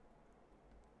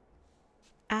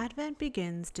Advent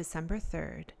begins December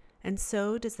 3rd, and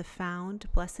so does the Found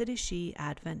Blessed Is She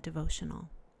Advent Devotional.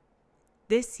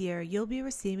 This year, you'll be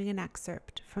receiving an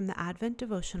excerpt from the Advent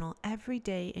Devotional every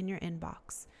day in your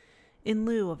inbox, in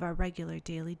lieu of our regular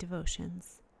daily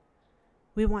devotions.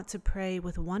 We want to pray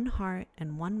with one heart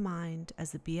and one mind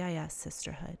as the BIS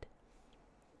sisterhood.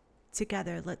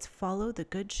 Together, let's follow the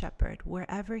Good Shepherd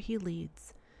wherever he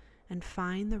leads and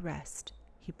find the rest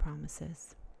he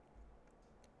promises.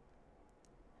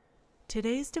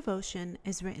 Today's devotion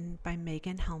is written by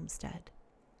Megan Hjelmstad.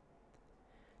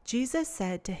 Jesus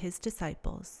said to his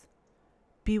disciples,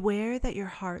 "Beware that your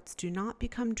hearts do not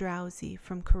become drowsy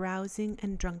from carousing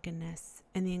and drunkenness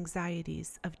and the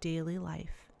anxieties of daily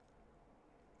life."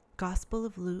 Gospel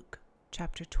of Luke,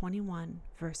 chapter 21,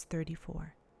 verse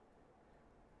 34.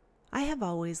 I have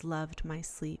always loved my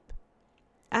sleep.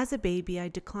 As a baby, I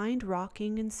declined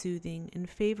rocking and soothing in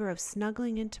favor of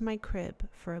snuggling into my crib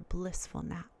for a blissful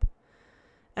nap.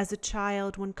 As a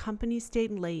child, when company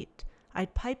stayed late,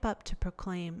 I'd pipe up to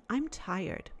proclaim, "I'm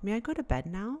tired. May I go to bed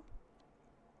now?"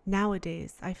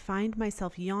 Nowadays, I find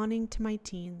myself yawning to my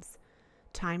teens.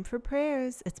 "Time for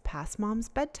prayers. It's past Mom's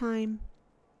bedtime."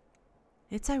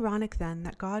 It's ironic then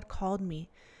that God called me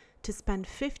to spend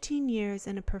 15 years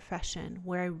in a profession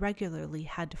where I regularly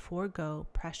had to forego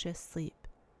precious sleep.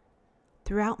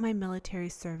 Throughout my military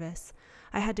service,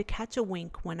 I had to catch a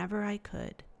wink whenever I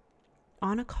could.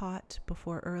 On a cot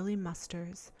before early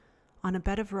musters, on a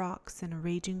bed of rocks in a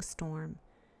raging storm,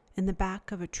 in the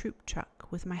back of a troop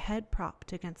truck with my head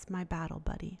propped against my battle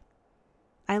buddy.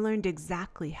 I learned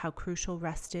exactly how crucial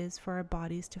rest is for our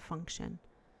bodies to function,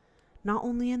 not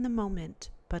only in the moment,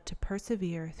 but to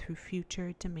persevere through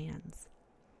future demands.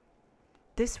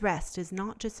 This rest is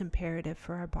not just imperative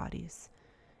for our bodies,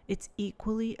 it's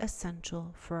equally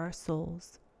essential for our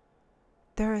souls.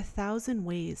 There are 1,000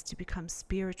 ways to become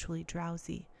spiritually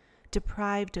drowsy,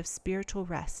 deprived of spiritual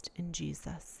rest in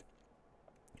Jesus.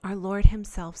 Our Lord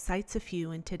himself cites a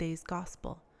few in today's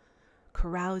gospel: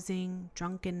 carousing,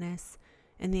 drunkenness,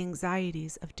 and the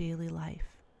anxieties of daily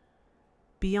life.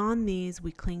 Beyond these,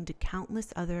 we cling to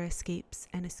countless other escapes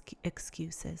and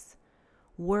excuses: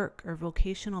 work or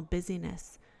vocational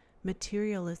busyness,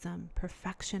 materialism,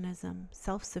 perfectionism,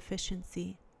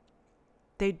 self-sufficiency.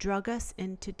 They drug us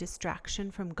into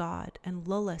distraction from God and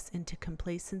lull us into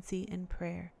complacency in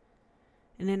prayer.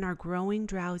 And in our growing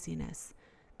drowsiness,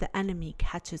 the enemy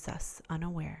catches us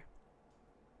unaware.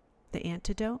 The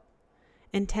antidote?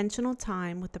 Intentional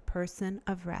time with the person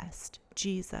of rest,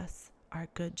 Jesus, our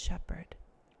Good Shepherd.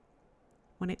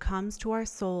 When it comes to our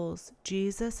souls,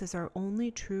 Jesus is our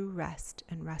only true rest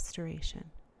and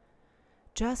restoration.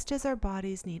 Just as our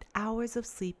bodies need hours of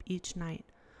sleep each night,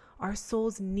 our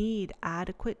souls need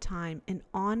adequate time in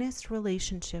honest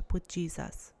relationship with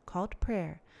Jesus, called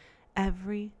prayer,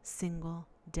 every single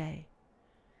day.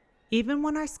 Even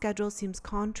when our schedule seems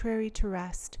contrary to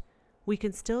rest, we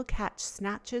can still catch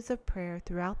snatches of prayer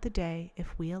throughout the day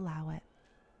if we allow it.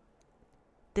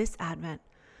 This Advent,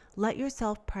 let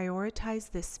yourself prioritize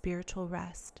this spiritual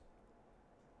rest.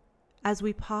 As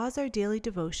we pause our daily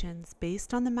devotions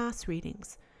based on the Mass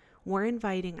readings, we're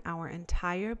inviting our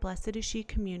entire Blessed Is She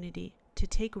community to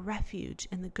take refuge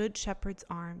in the Good Shepherd's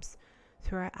arms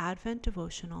through our Advent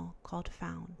devotional called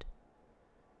Found.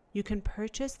 You can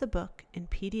purchase the book in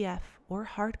PDF or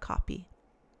hard copy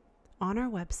on our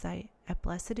website at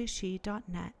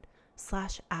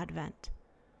blessedisshe.net/Advent,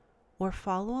 or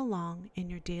follow along in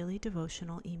your daily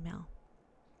devotional email.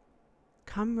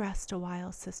 Come rest a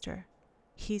while, sister.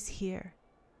 He's here,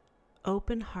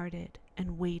 open-hearted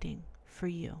and waiting for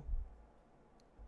you.